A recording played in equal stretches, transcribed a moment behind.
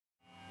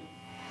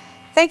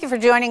Thank you for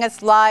joining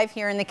us live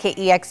here in the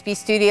KEXP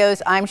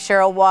studios. I'm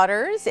Cheryl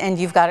Waters, and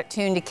you've got it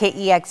tuned to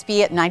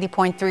KEXP at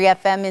 90.3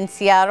 FM in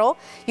Seattle.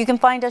 You can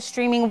find us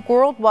streaming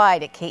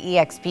worldwide at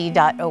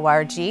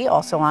kexp.org,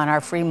 also on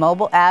our free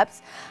mobile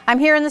apps. I'm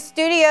here in the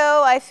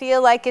studio. I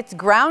feel like it's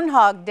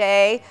Groundhog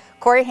Day.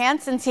 Corey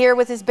Hanson's here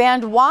with his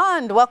band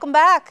Wand. Welcome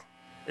back.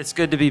 It's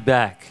good to be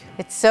back.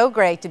 It's so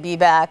great to be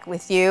back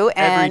with you.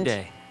 And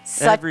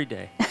every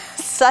day.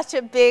 Such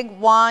a big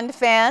Wand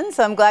fan,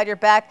 so I'm glad you're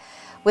back.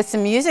 With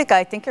some music,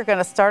 I think you're going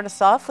to start us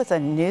off with a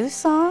new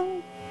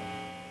song?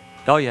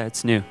 Oh yeah,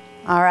 it's new.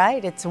 All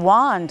right, it's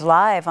Wand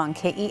live on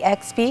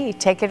KEXP.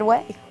 Take it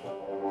away.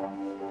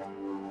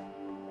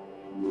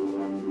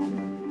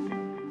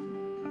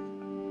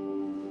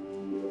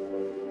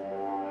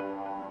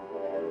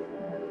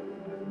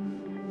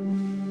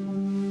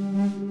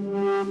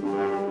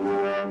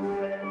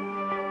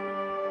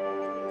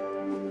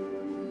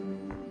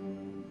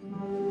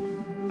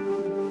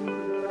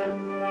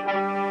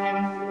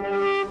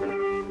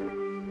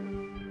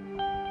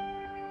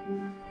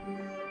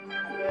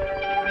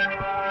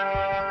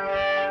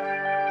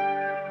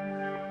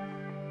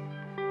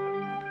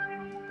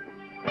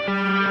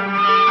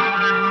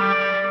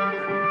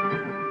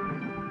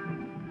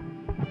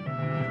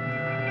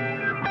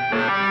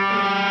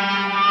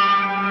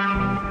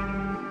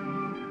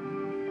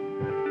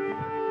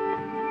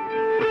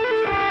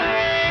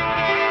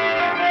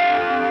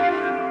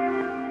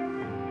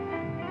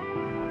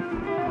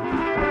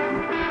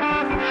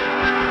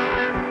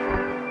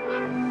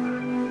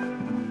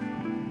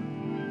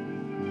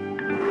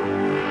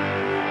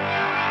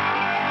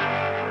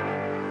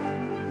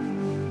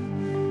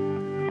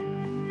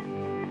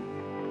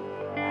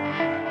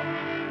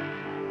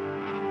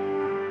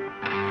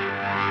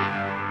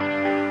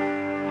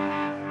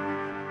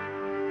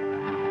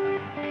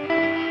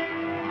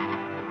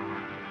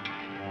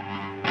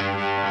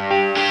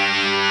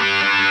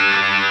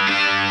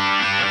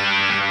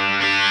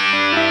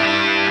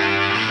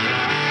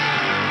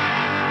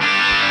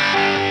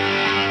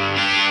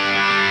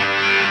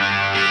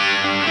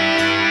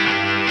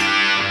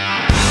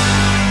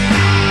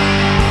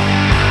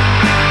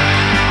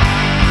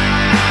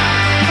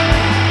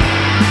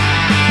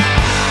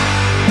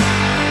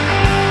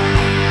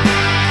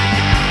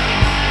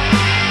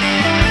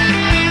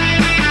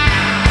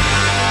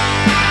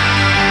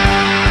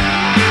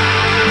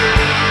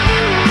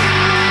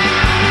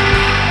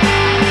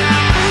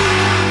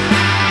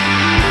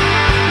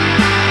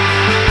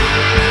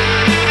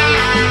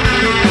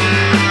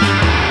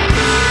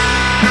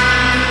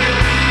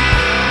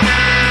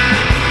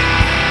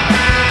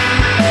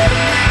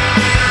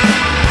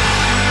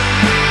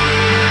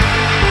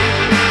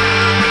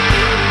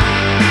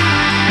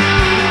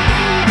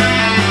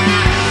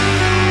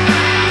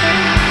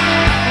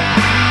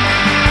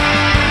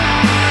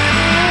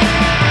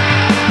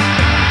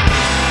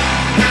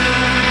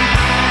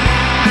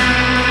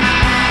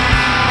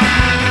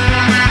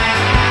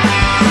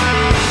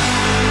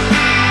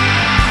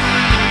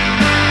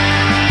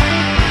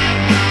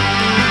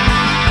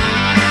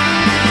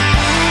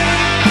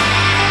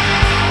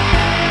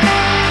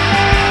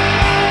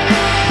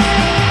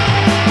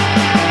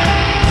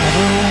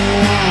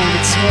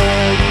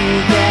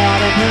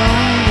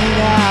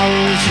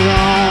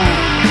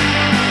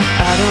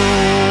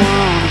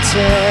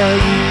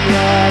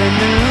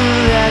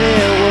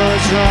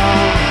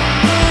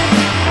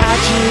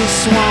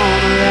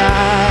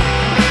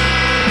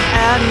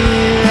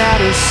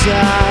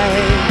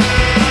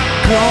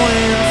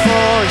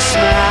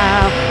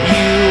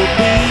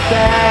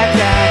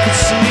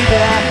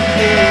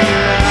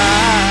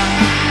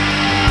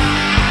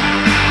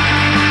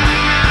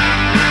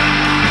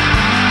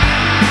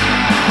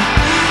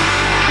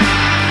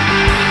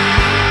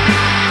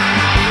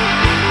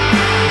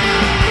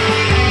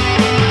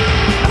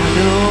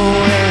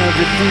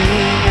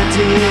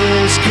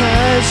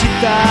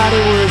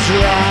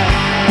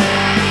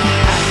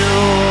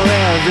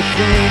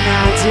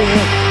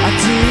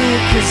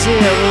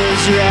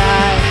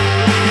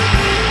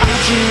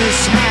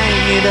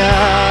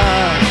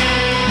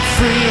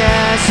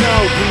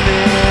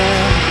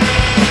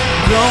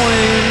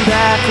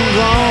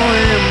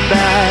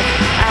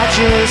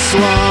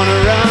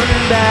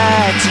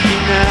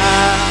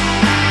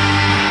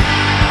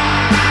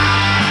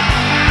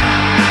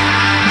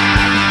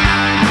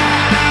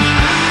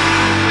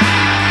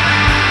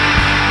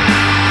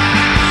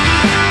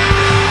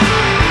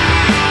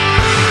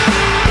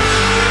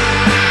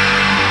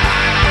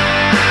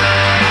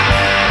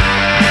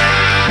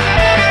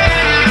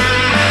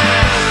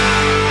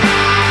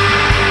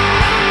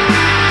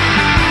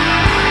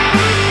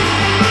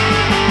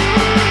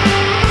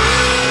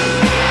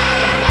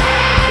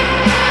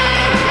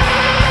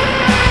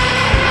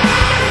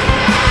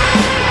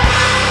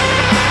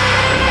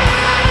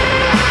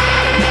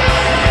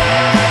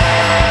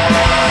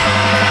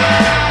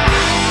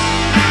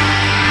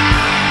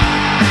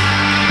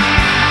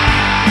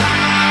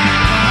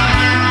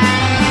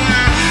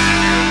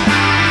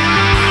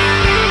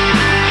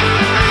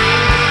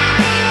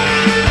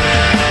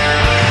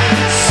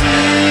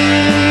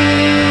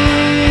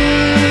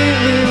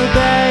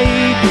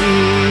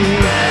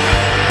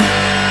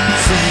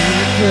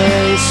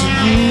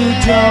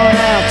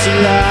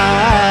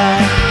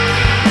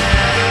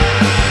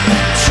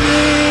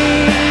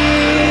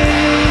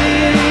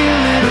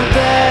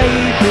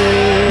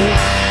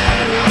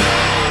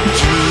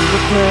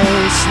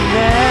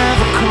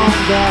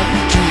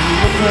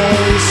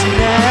 days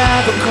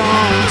never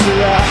come to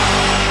life.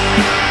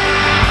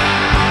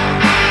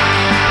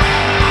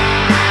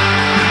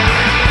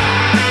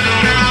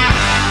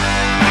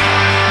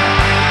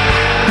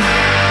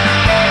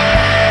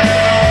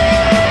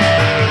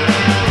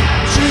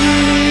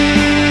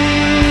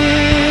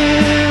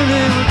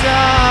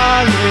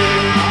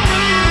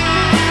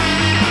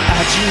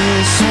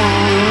 Just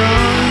wanna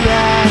run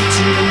back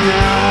to the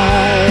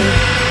night.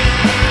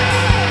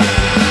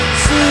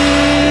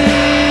 Sweet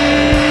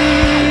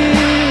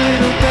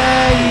little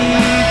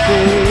baby,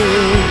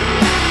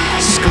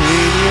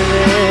 scream your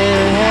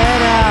little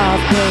head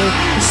off, baby.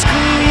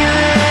 Scream your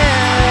little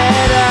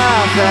head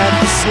off at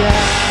the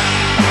sky.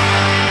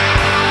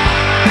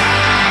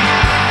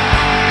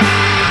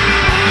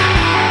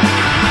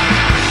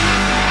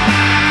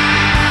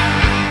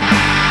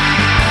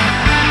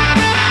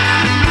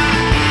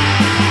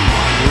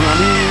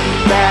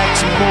 Back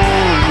to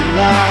morning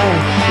light,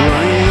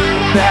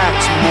 running back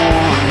to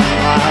morning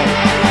light,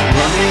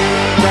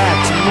 running back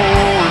to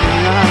morning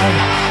light,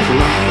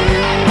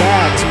 running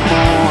back to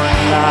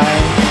morning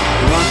light,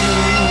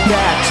 running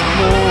back to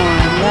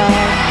morning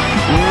light,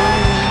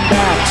 running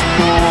back to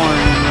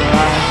morning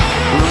light,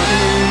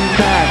 running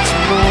back to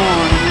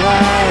morning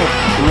light,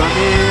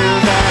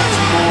 running back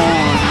to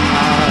morning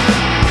light.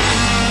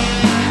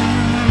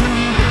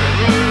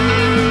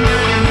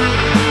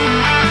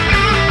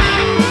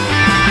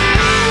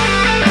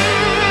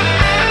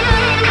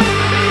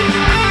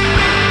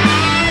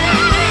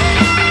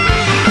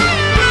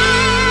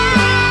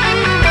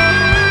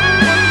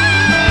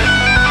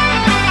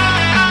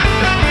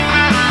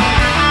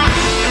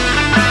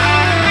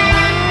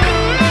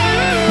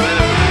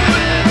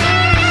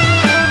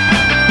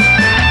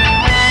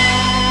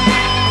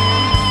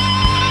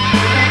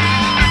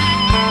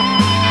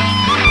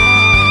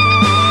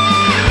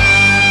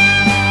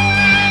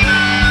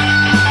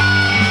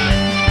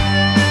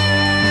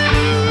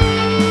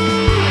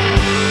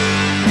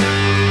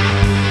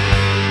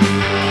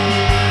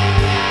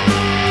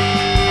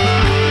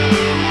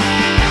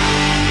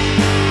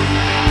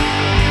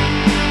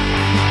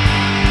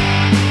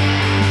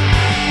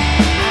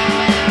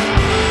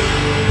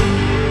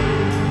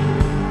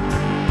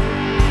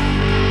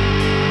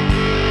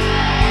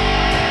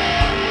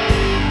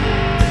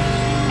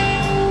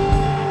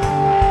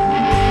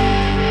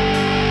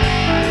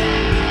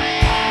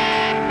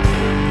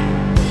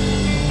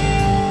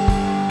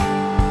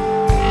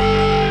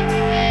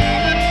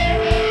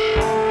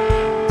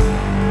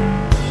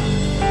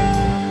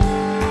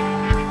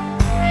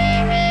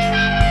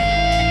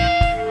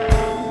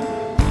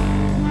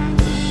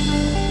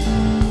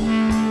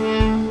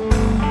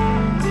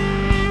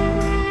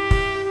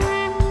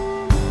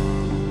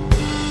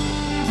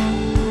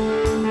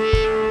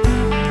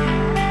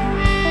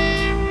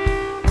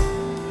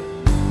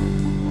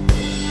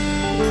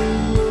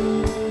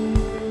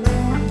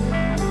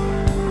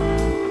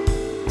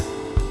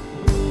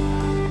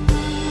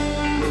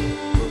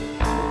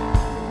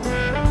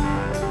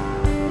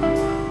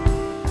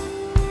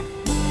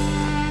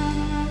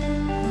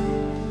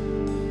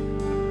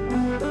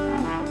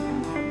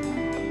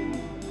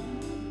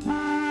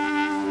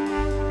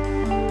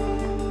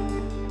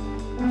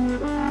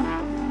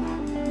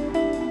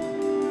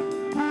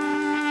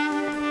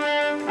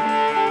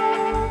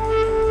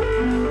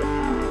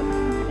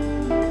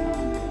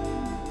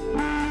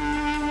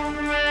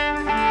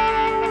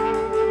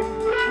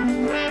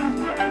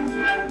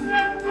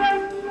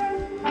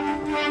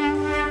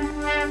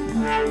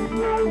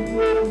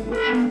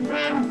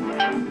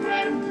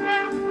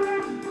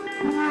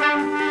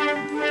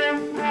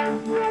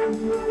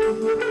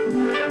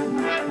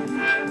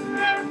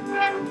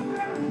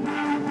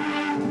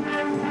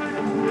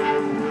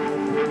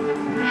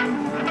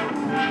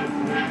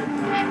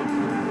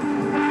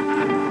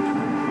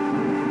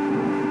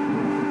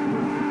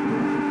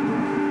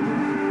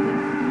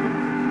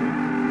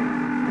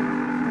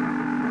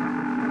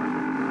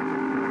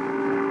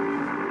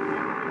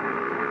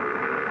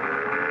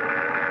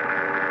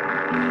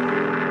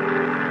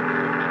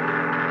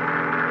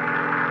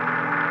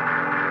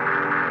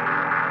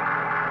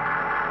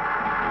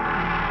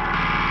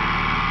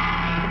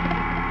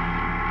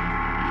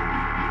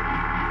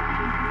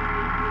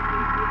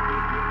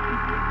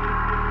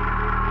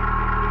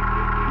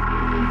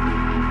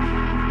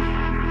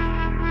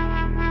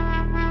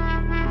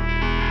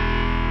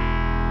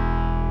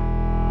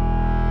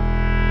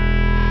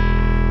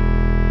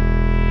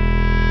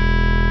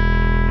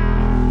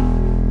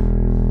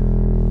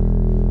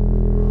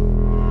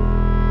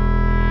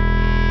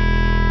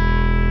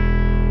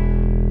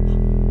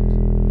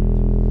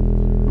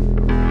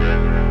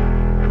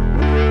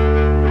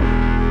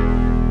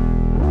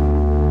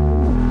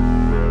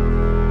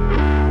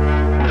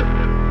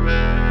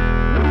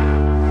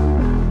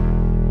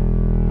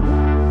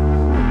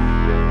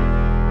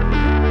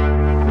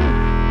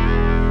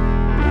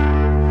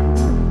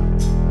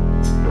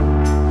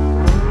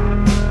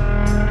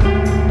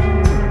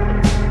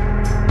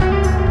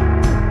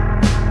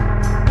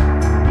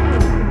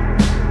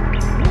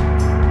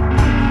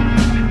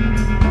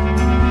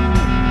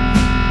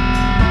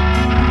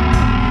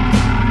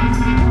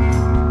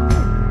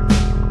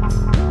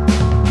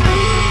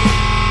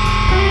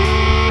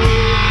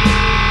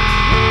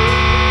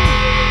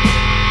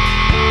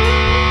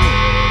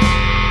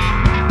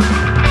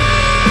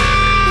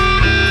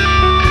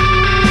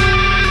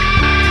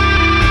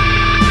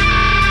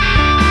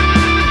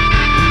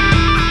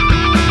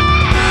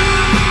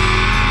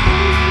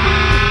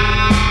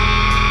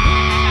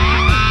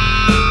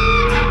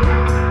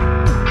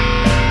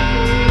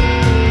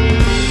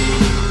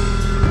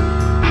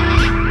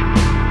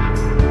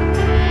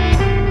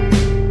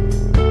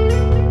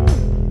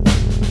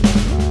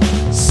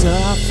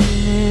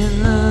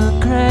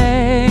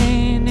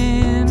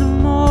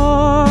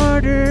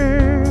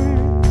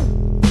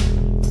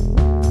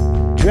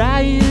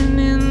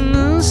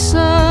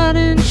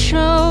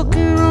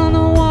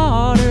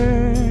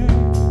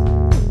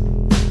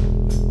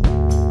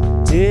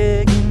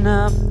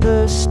 up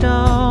the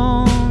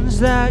stones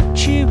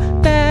that you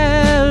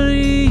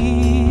bury.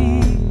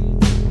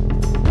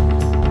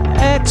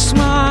 X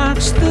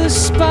marks the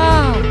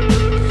spot,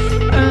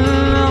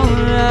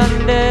 alone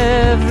and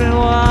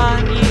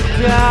everyone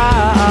you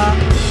got.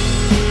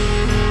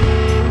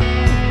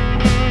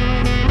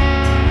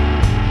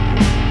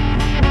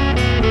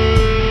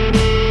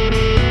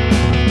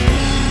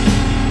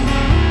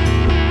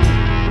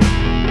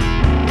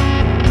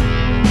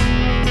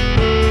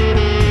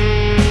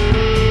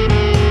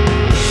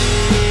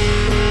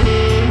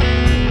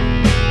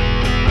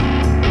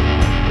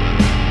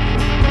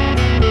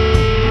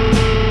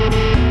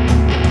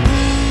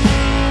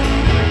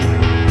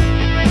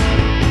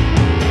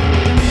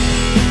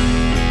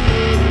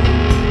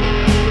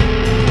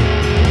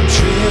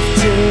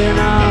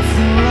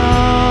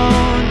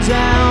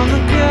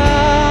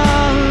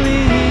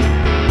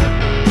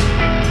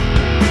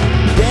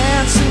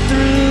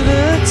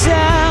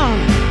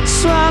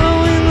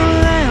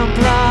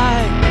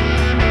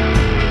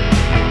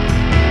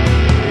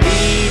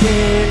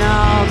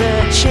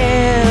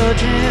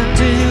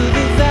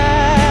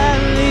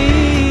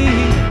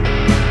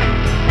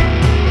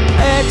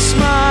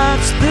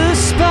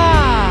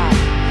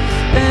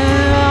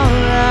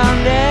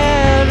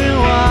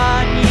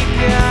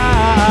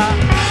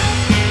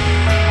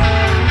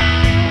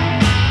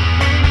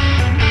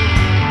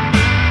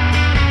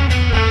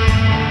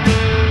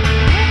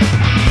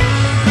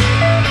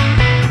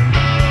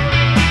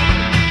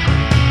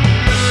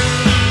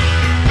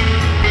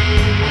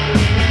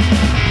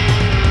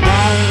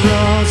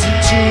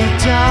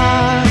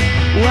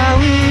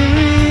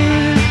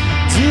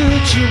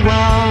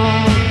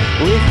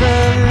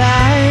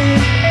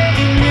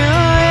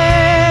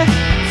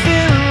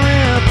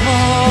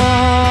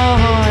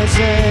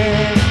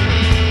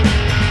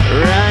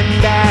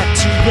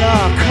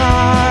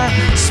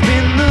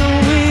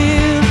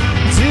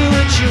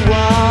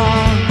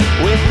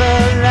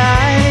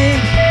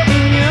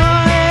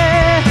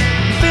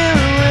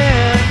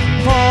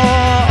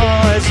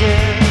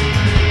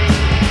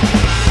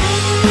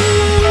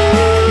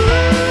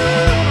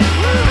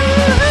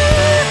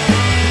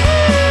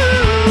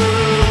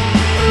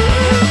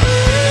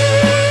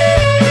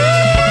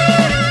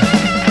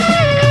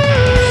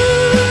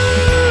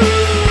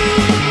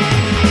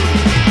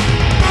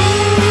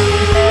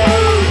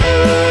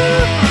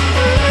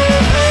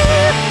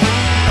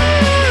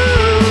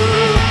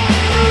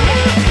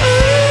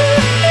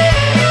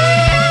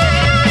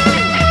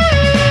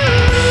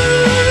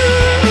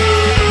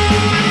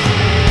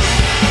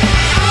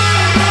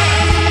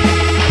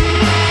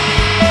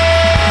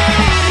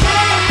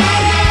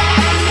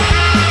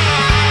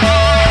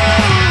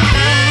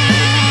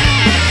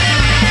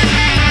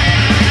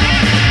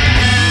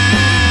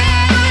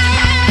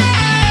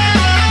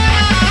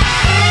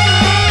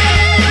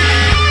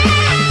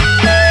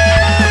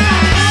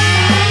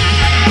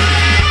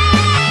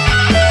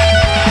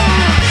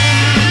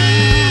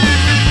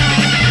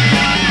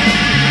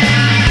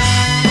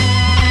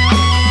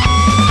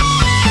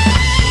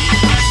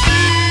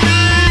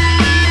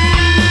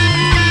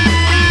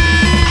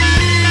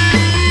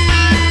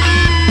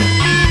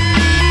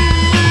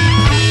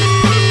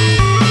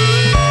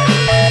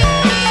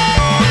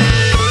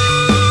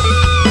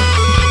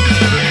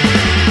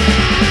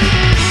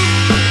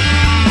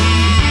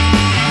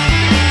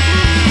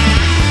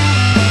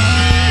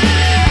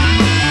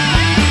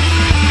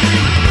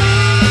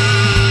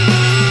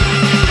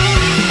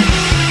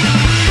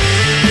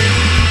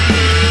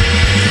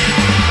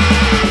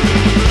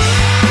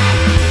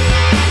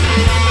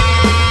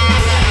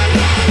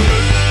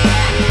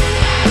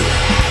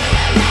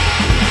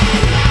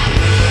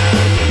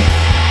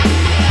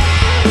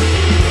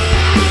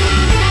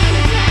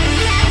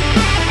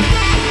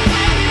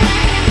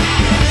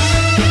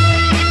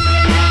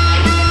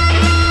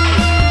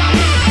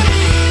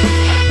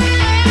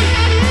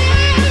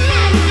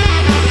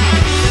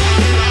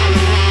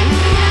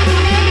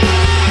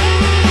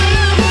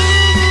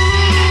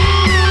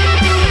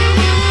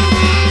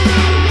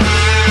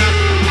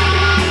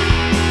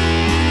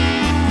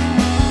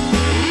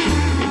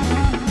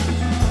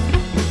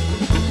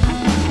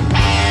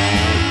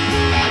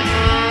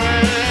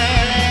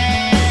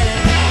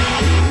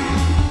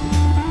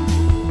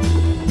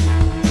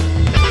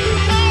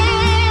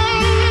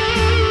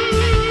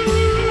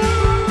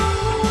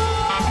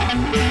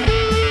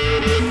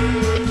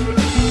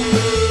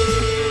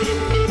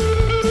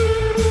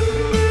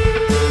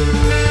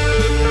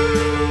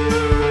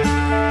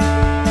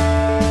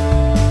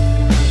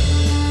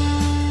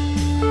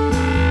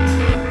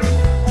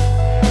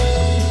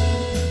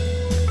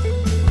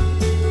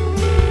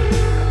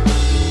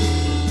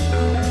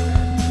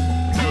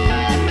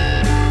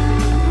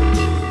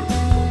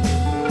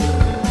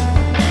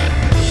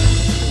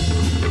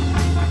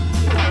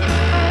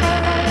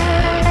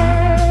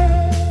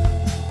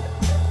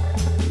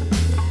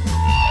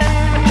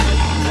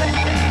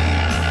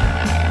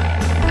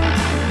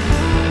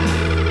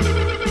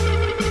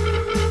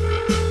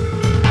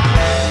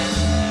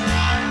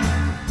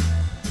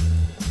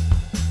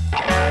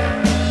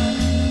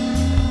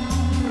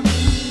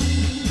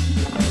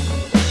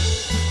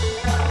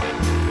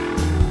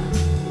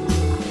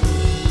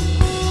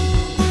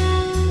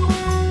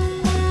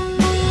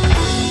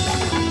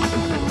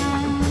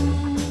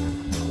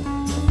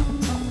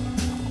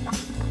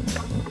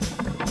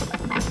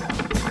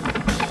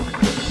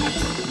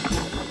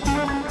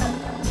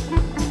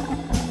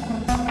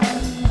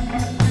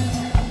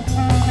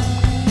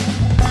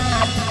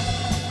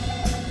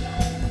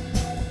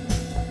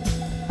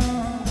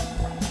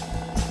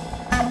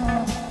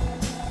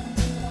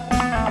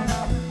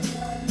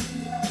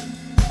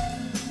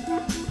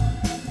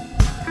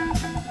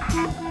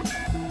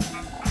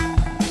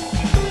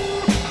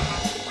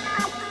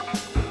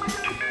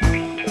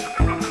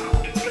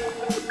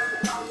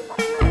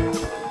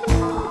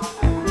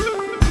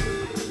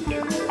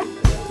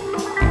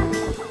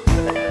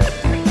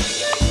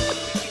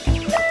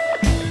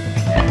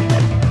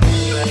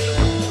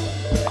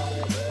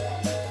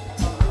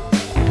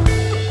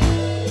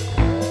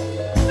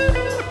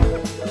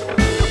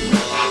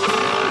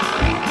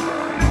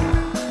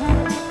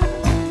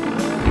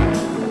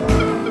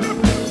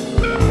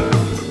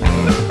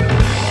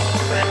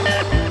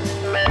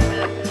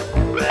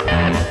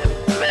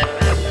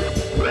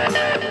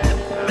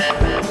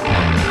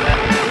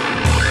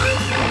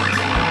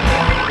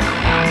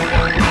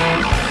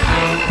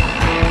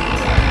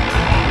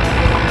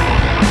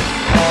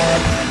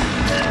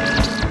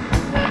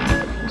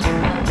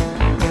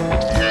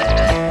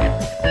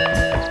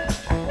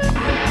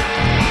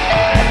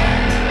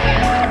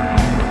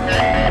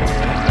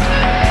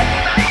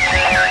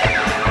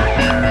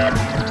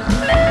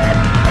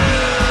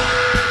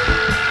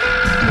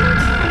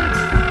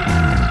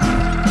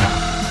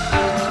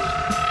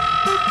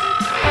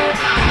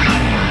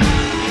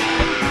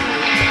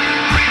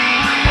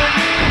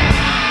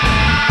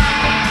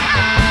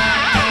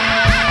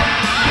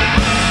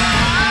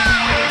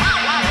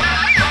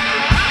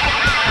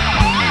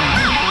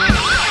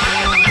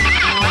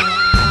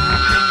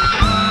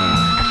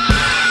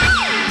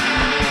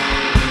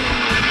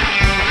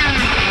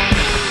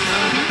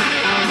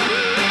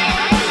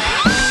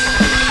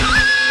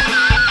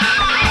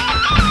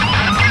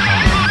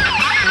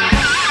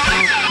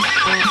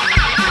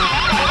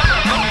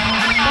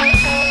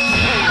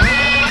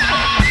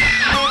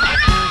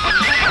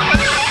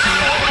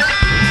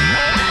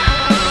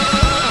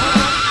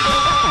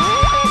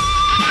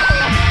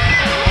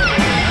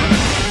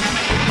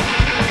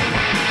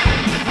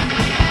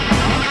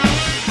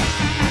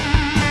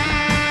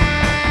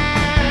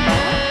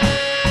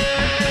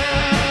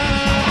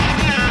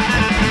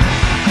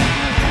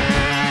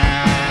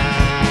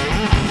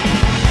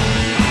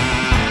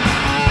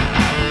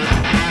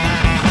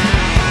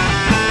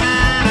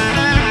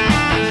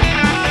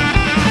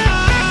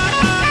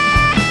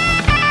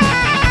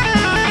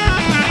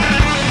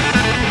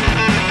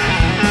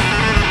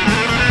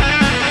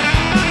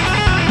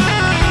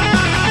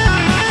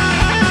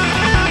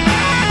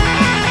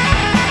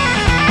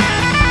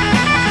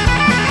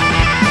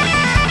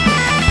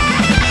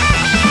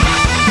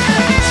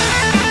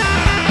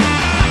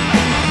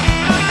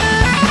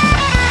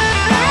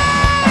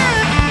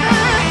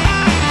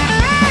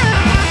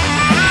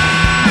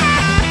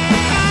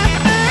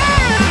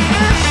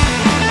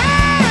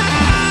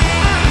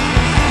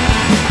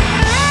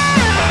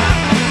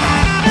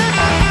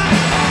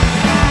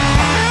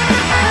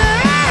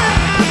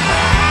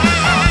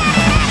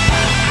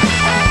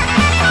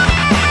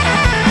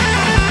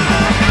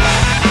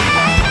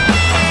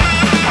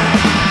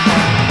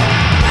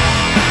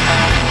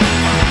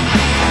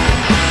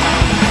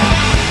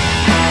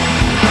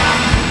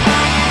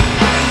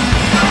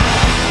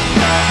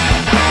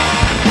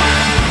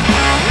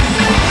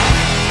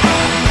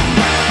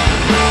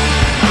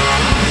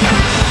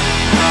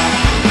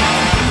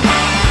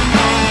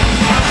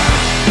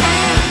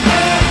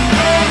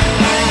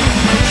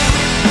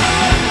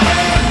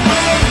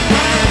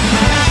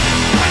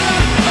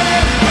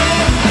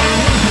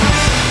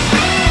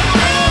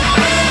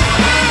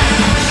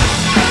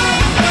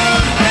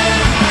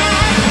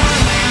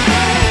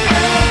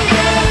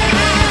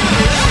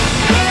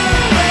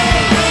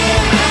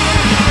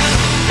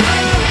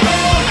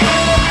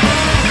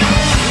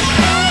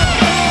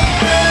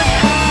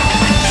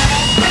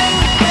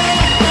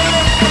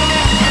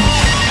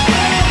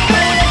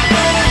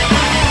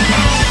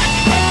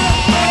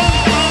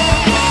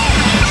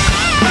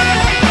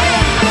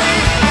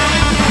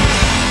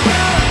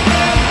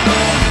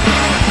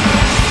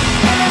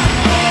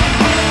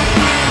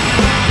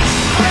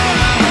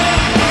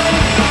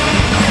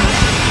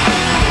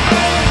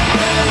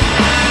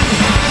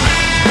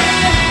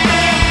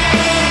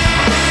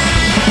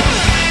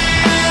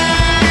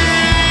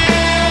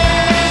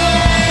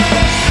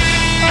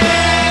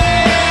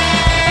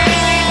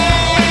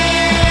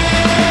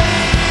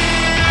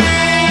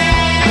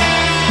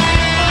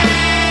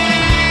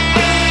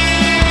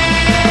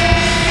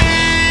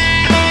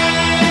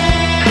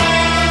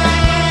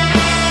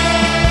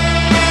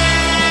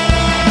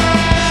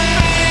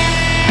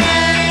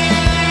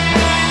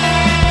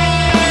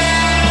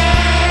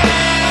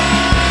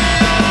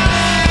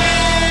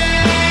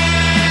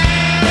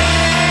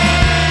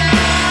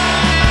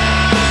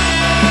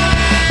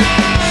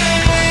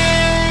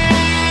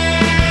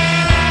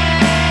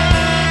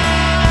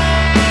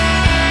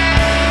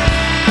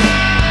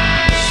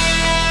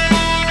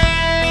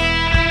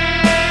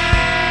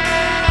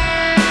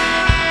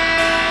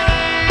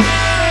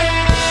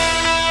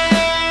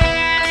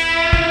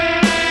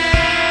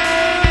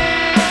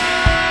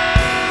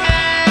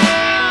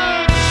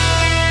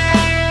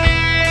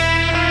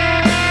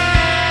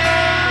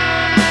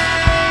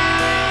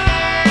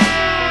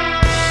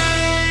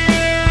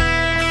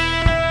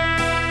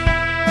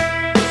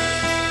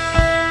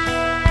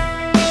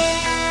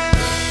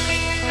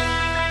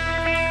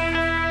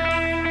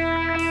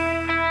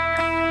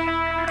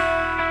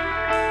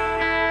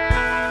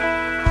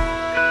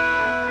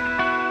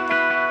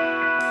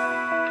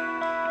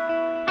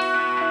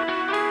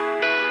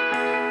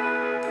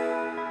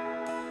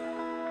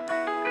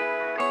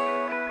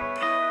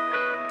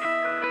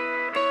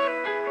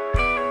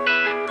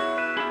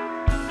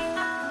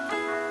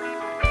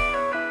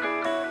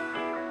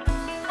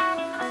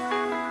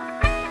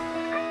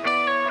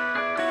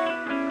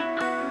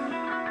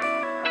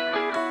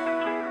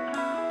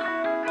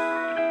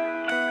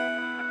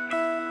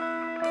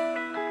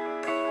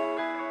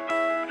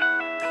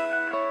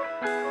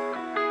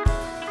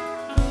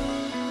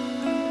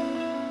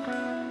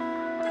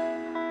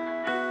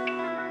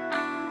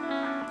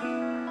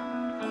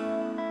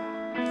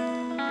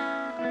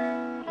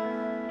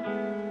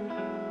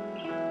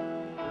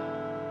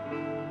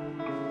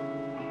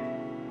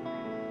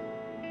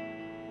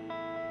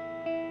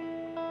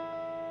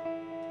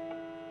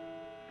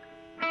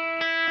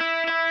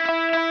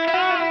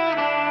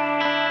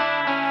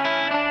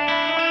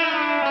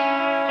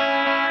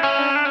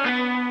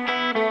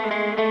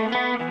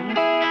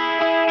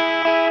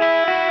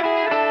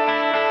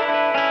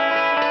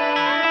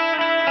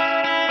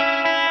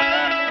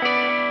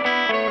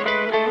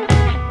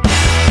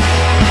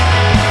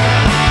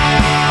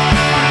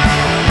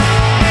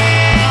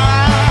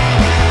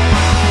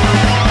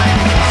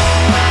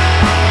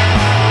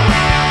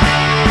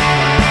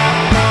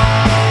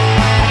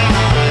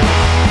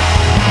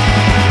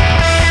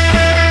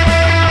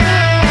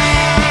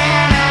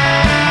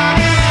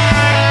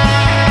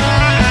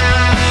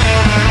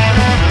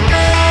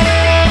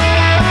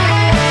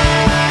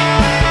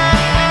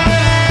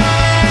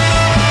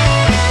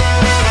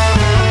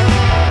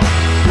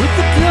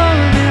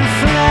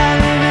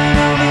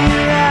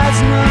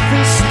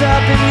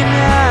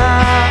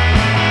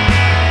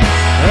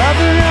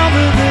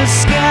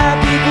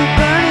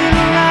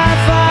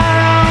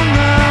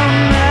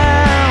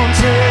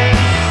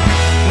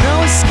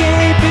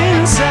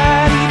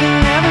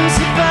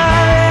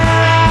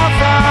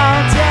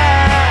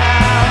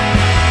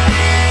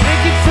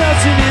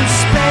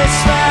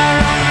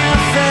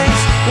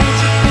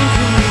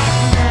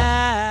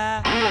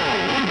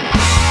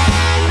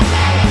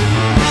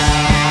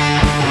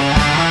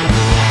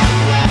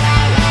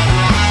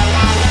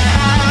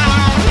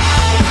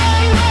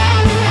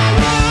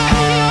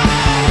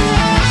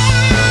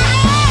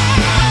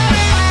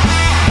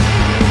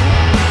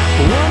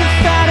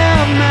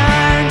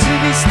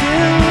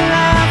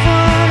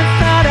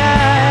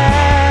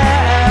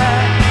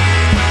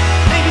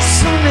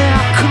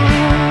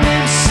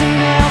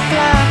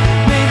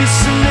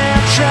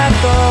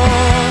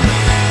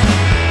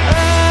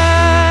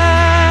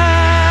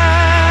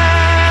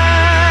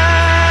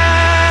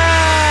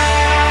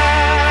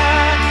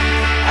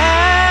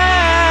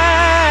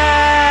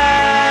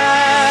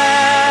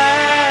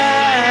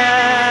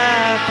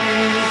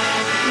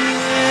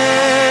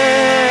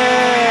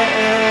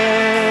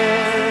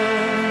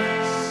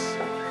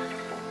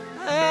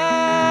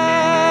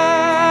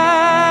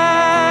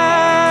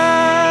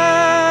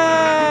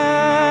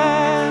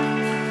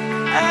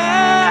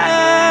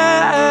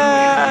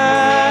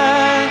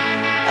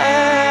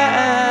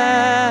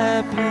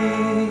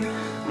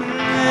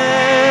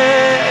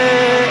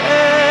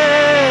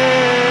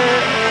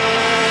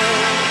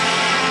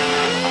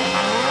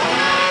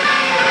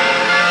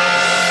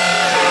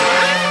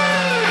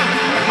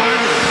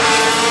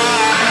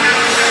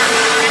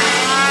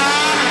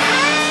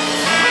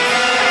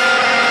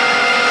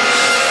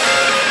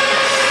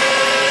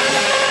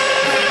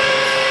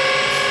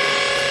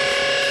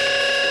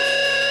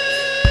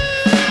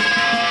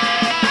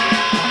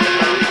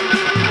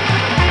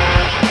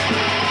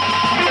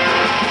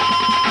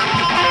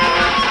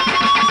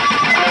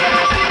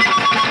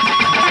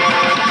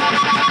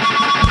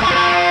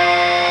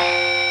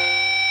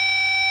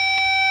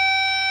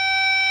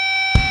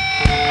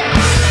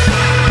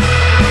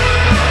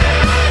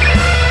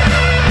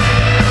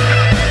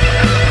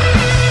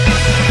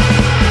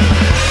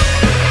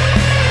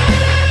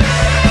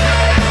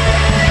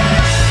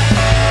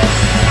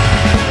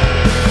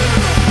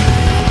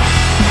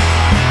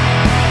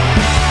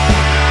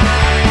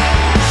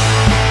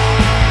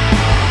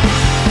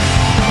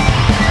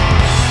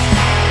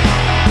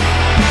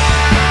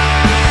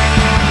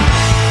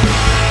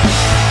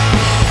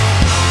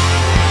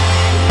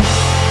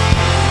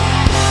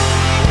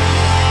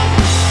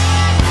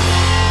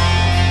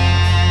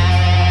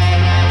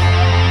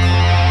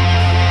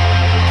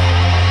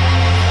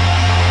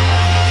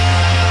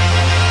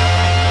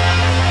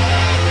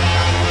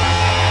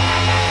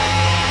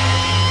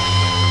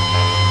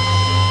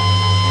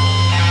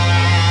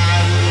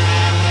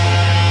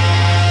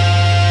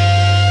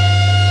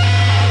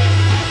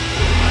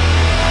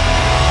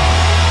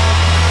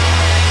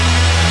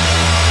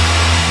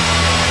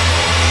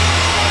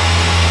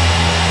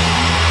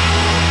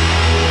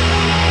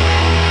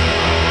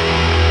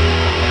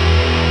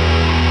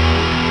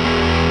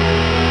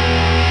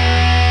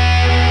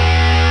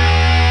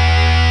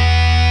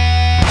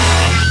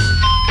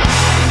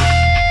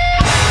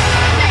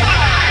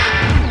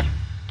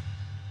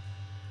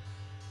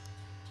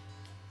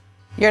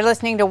 You're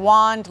listening to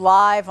Wand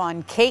live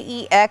on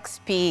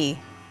KEXP.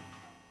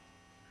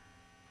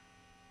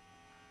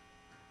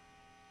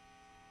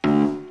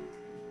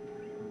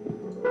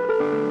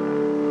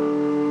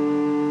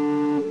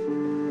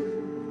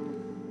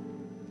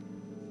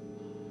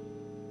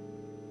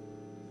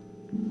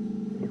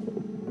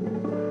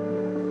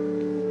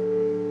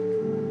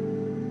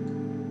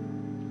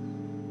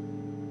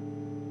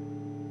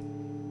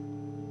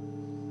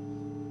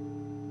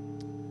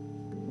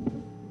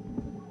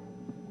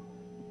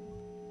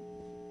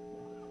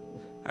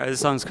 All right,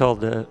 this song's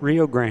called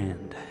Rio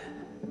Grande.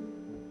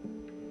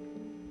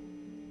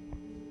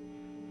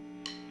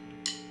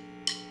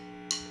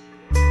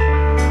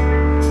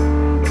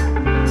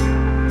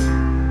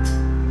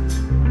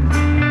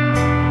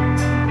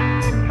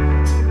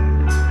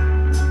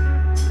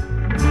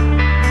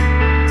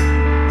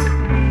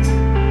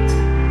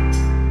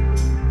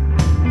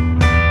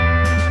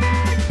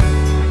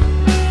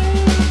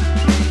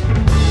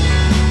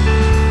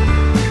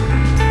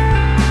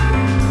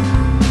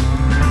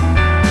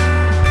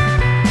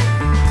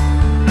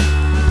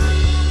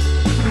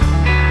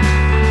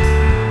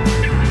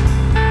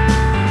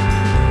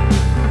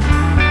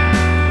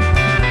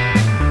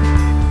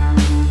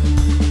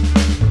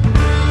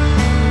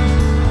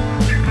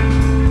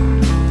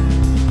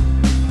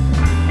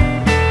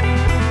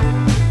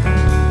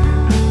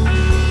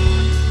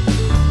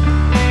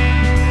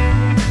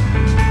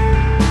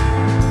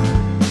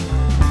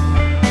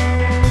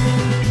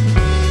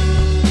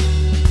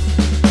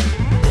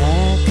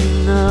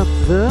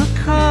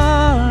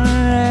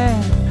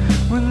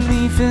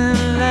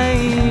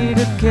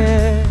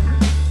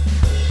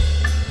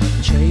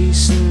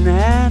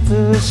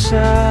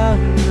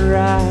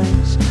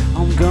 Sunrise,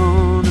 I'm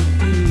gonna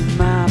be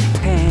my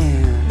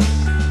pants.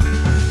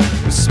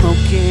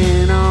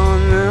 Smoking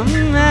on the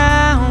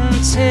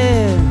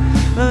mountain,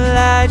 the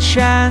light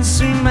shines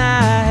through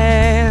my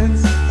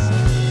hands.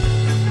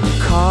 I'm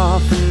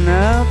coughing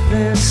up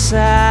in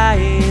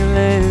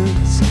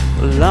silence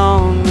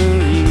along the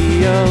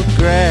Rio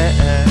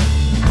Grande.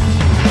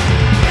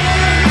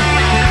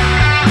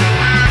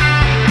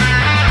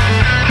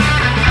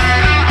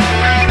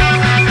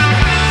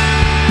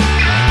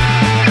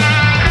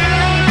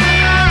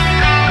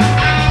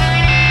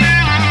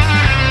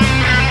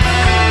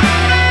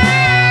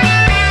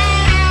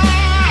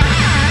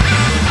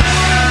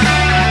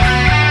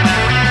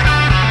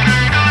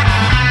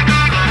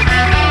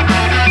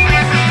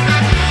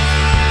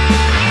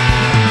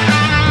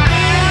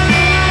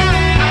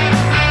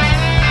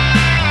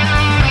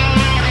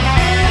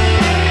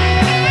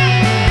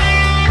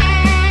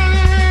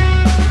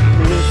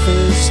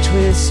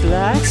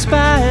 Like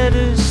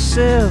spider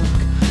silk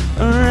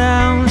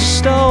around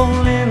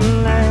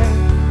stolen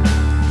land.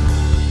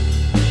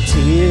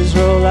 Tears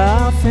roll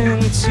off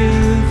into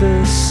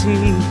the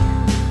sea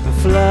and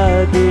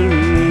flood the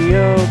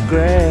Rio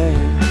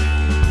Grande.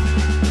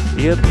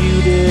 You're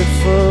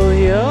beautiful,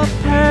 you're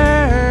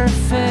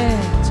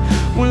perfect.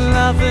 We're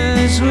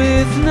lovers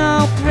with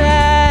no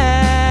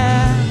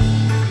plan.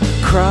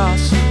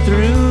 Crossing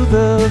through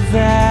the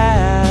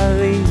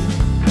valley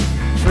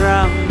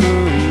from the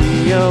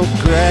Rio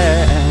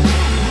Grande.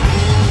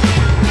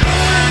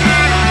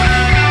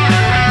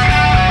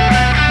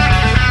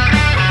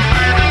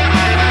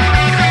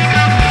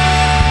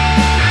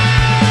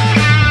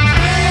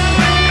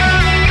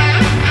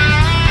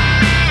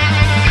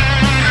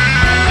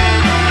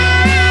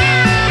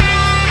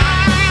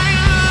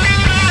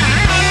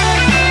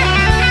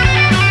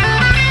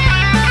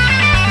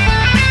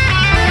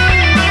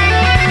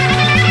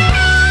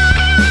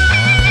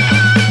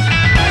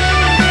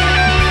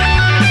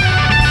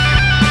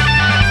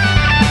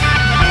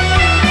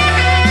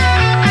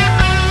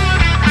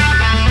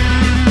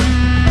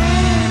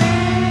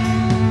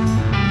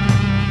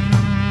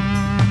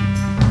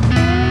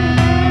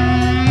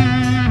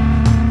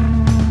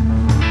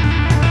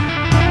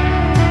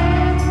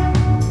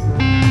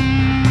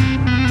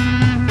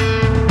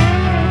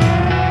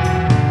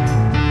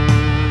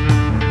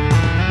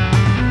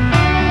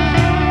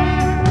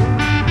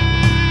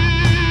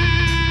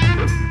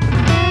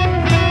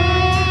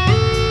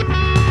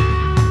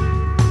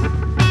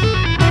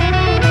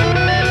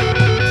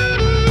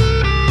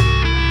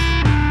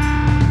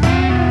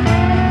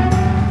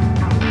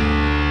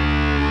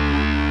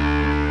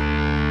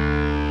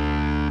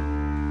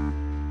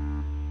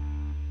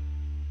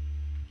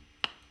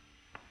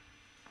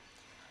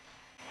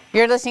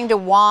 You're listening to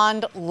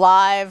Wand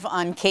live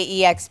on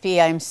KEXP.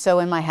 I'm so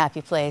in my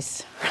happy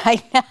place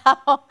right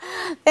now.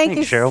 Thank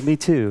you, Cheryl. Me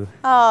too.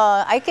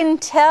 Oh, I can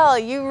tell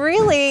you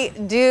really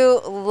do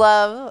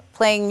love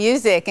playing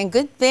music, and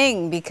good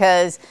thing,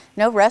 because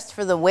no rest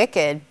for the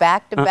wicked.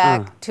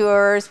 Back-to-back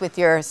tours with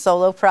your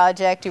solo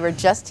project. You were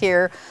just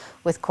here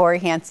with Corey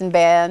Hanson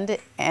Band,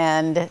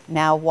 and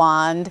now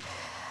Wand.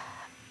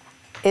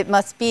 It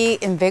must be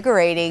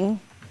invigorating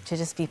to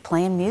just be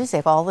playing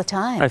music all the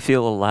time. I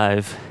feel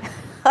alive.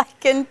 I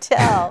can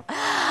tell.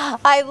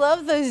 I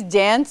love those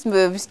dance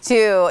moves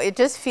too. It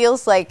just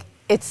feels like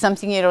it's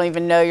something you don't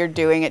even know you're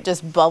doing. It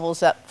just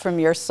bubbles up from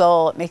your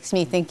soul. It makes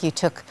me think you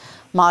took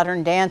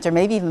modern dance or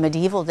maybe even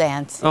medieval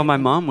dance. Oh, my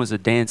mom was a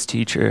dance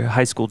teacher,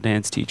 high school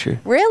dance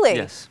teacher. Really?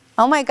 Yes.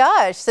 Oh my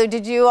gosh. So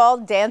did you all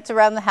dance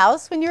around the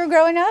house when you were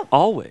growing up?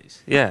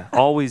 Always. Yeah,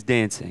 always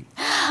dancing.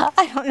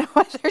 I don't know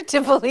whether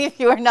to believe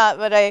you or not,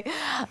 but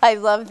I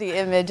love the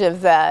image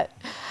of that.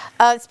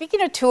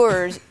 Speaking of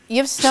tours, you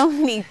have so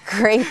many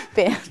great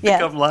bands.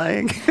 Yeah. I'm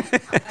lying.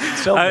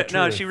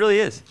 No, she really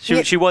is.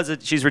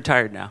 She's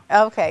retired now.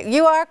 Okay.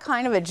 You are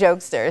kind of a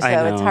jokester,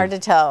 so it's hard to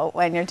tell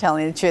when you're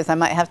telling the truth. I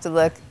might have to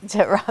look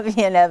to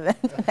Robbie and Evan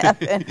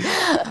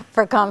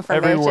for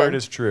confirmation. Every word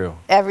is true.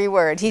 Every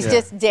word. He's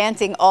just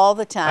dancing all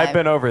the time. I've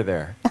been over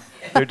there.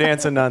 They're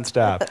dancing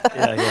nonstop.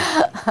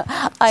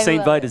 Yeah.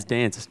 St. Vitus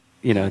dance,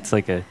 you know, it's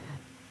a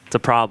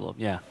problem,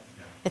 yeah.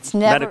 It's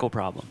never medical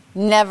problem.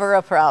 Never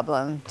a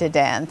problem to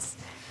dance.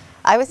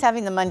 I was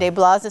having the Monday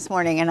Blas this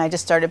morning, and I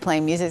just started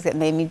playing music that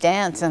made me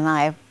dance, and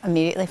I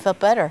immediately felt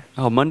better.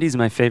 Oh, Monday's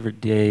my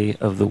favorite day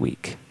of the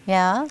week.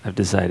 Yeah? I've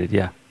decided,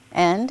 yeah.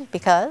 And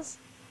because?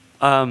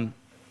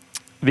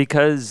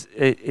 Because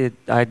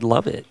I'd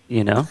love it,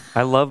 you know?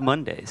 I love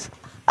Mondays.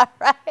 All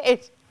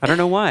right. I don't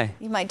know why.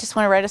 You might just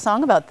want to write a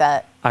song about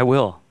that. I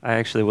will. I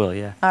actually will,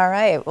 yeah. All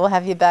right. We'll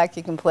have you back.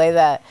 You can play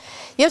that.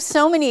 You have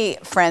so many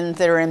friends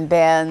that are in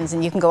bands,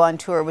 and you can go on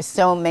tour with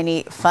so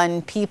many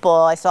fun people.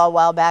 I saw a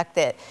while back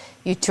that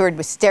you toured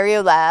with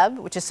Stereo Lab,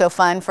 which is so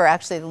fun for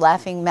actually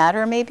Laughing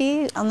Matter,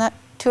 maybe, on that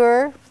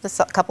tour.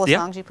 The couple of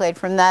songs you played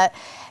from that.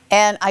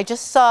 And I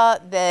just saw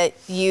that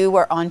you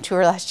were on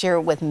tour last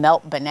year with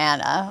Melt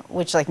Banana,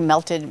 which like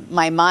melted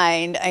my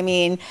mind. I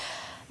mean,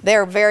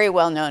 they're very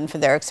well known for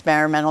their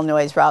experimental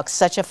noise rock.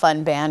 Such a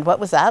fun band. What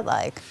was that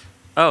like?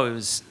 Oh, it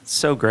was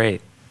so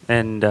great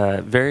and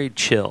very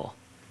chill.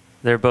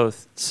 They're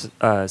both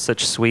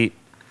such sweet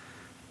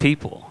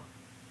people.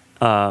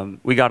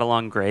 We got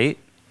along great.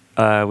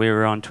 We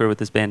were on tour with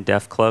this band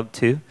Def Club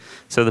too.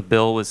 So the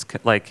bill was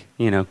like,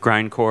 you know,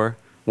 grindcore,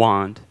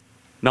 Wand,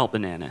 Melt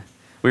Banana.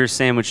 We were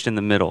sandwiched in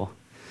the middle,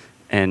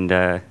 and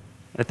I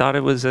thought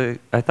it was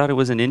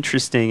an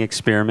interesting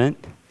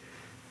experiment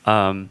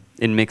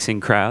in mixing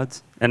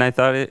crowds, and I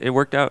thought it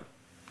worked out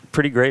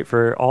pretty great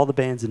for all the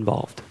bands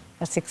involved.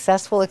 A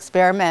successful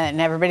experiment,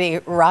 and everybody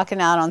rocking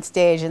out on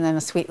stage, and then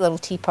a sweet little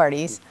tea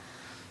parties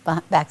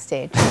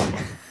backstage.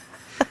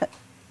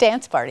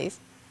 Dance parties.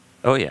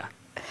 Oh yeah,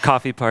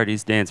 coffee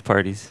parties, dance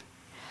parties.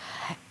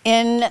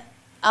 In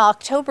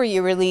October,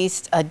 you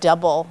released a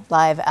double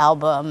live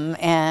album,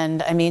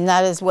 and I mean,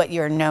 that is what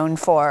you're known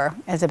for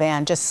as a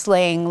band, just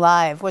slaying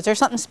live. Was there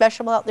something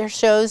special about their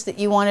shows that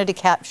you wanted to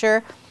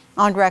capture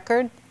on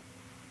record?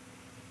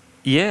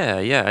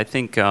 Yeah, I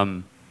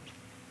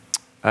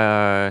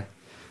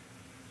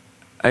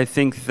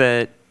think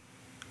that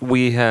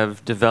we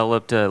have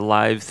developed a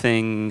live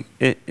thing.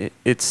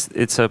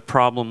 It's a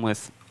problem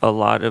with a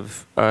lot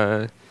of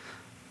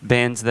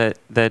bands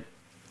that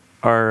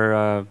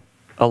are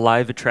a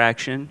live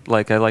attraction.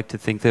 Like, I like to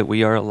think that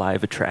we are a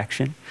live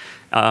attraction.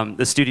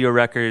 The studio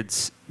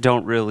records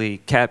don't really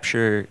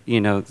capture,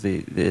 you know,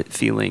 the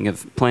feeling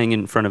of playing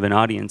in front of an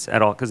audience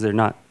at all, because they're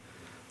not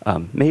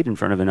made in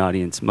front of an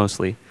audience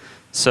mostly.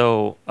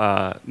 So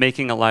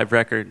making a live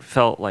record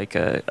felt like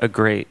a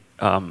great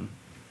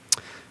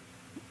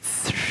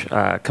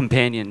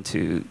companion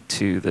to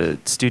the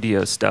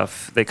studio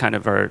stuff. They kind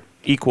of are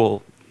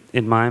equal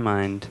in my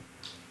mind.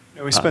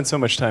 Yeah, we spend so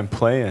much time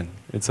playing.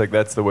 It's like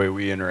that's the way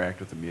we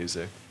interact with the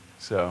music.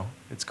 So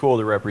it's cool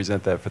to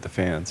represent that for the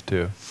fans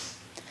too,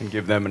 and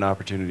give them an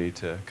opportunity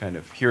to kind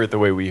of hear it the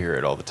way we hear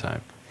it all the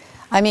time.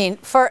 I mean,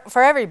 for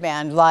every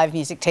band, live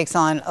music takes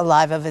on a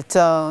life of its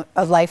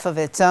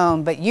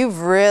own, but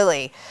you've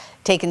really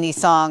taken these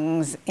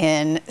songs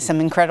in some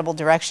incredible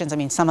directions. I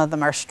mean, some of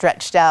them are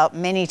stretched out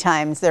many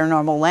times their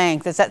normal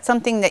length. Is that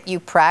something that you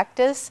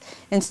practice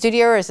in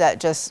studio, or is that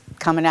just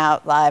coming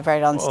out live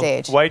right on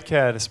stage? White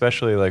Cat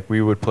especially, like,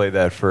 we would play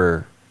that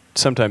for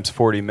sometimes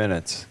 40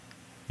 minutes,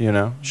 you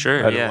know? Sure,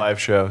 at a live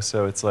show,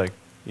 so it's like,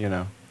 you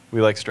know,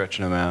 we like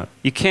stretching them out.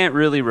 You can't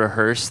really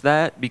rehearse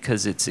that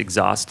because it's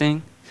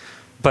exhausting.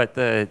 But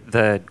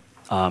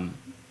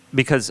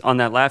because on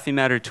that Laughing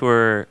Matter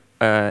tour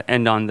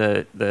and on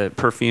the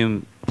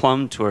Perfume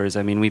Plum tours,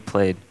 I mean, we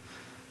played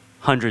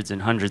hundreds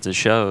and hundreds of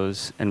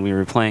shows, and we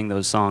were playing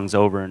those songs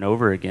over and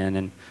over again.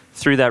 And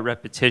through that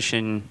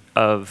repetition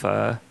of,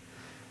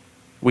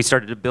 we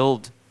started to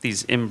build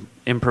these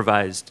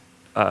improvised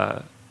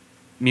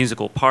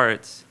musical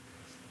parts,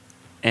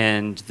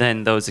 and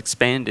then those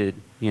expanded,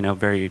 you know,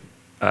 very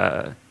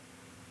to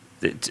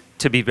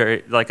be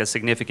very like a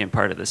significant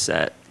part of the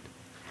set.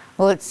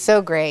 Well, it's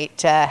so great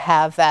to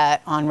have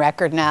that on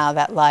record now,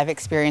 that live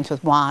experience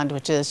with Wand,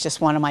 which is just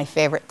one of my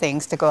favorite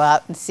things to go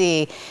out and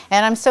see.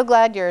 And I'm so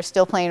glad you're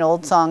still playing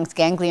old songs.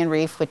 Ganglion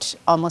Reef, which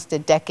almost a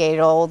decade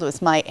old,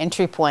 was my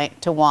entry point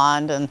to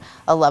Wand, and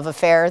a love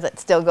affair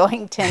that's still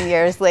going 10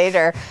 years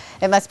later.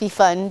 It must be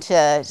fun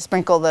to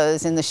sprinkle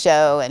those in the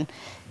show and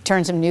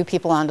turn some new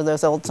people onto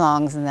those old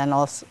songs, and then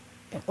also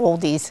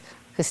oldies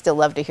who still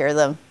love to hear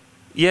them.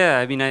 Yeah,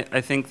 I mean,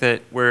 I think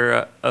that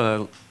we're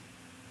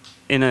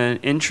in an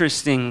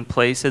interesting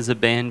place as a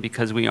band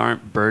because we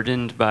aren't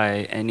burdened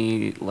by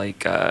any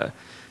like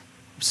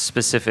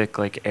specific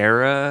like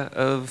era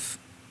of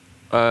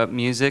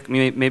music.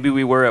 Maybe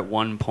we were at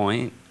one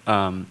point,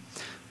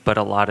 but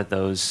a lot of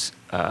those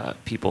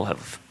people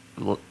have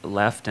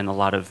left, and a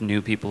lot of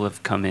new people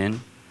have come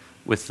in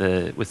with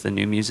the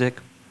new music.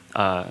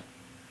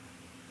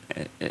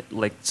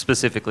 Like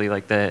specifically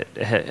like the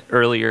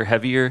earlier,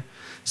 heavier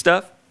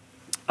stuff.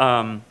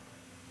 And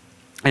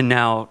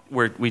now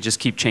we just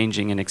keep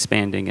changing and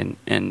expanding,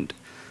 and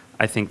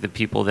I think the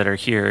people that are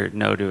here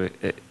know to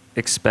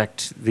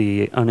expect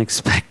the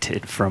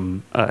unexpected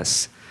from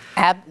us.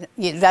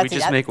 We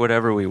just make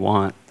whatever we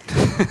want.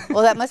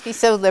 Well, that must be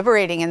so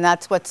liberating, and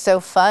that's what's so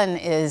fun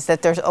is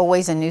that there's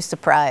always a new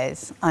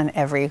surprise on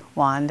every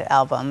Wand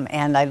album.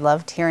 And I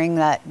loved hearing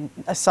that,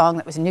 a song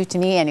that was new to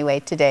me anyway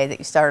today that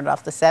you started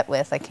off the set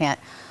with. I can't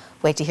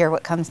wait to hear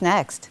what comes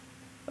next.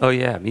 Oh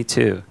yeah, me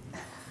too.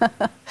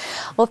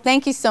 Well,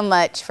 thank you so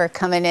much for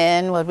coming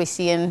in. Will we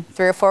see you in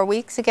 3 or 4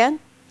 weeks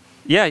again?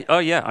 Yeah, oh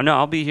yeah, no,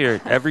 I'll be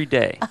here every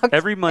day,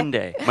 every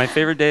Monday, my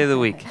favorite day of the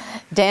week.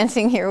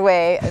 Dancing your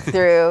way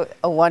through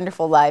a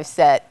wonderful live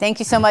set. Thank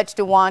you so much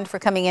to Wand for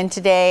coming in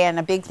today, and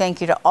a big thank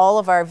you to all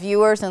of our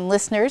viewers and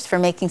listeners for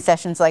making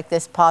sessions like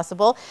this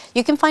possible.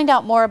 You can find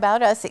out more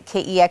about us at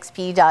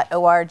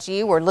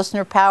KEXP.org. We're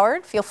listener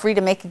powered. Feel free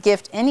to make a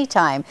gift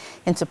anytime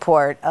in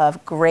support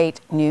of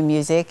great new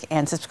music,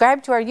 and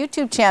subscribe to our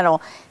YouTube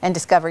channel and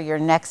discover your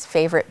next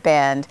favorite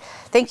band.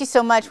 Thank you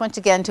so much once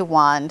again to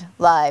Wand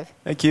live.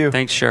 Thank you.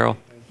 Thanks, Cheryl.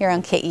 Here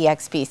on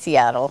KEXP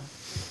Seattle.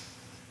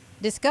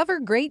 Discover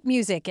great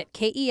music at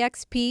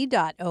KEXP.org.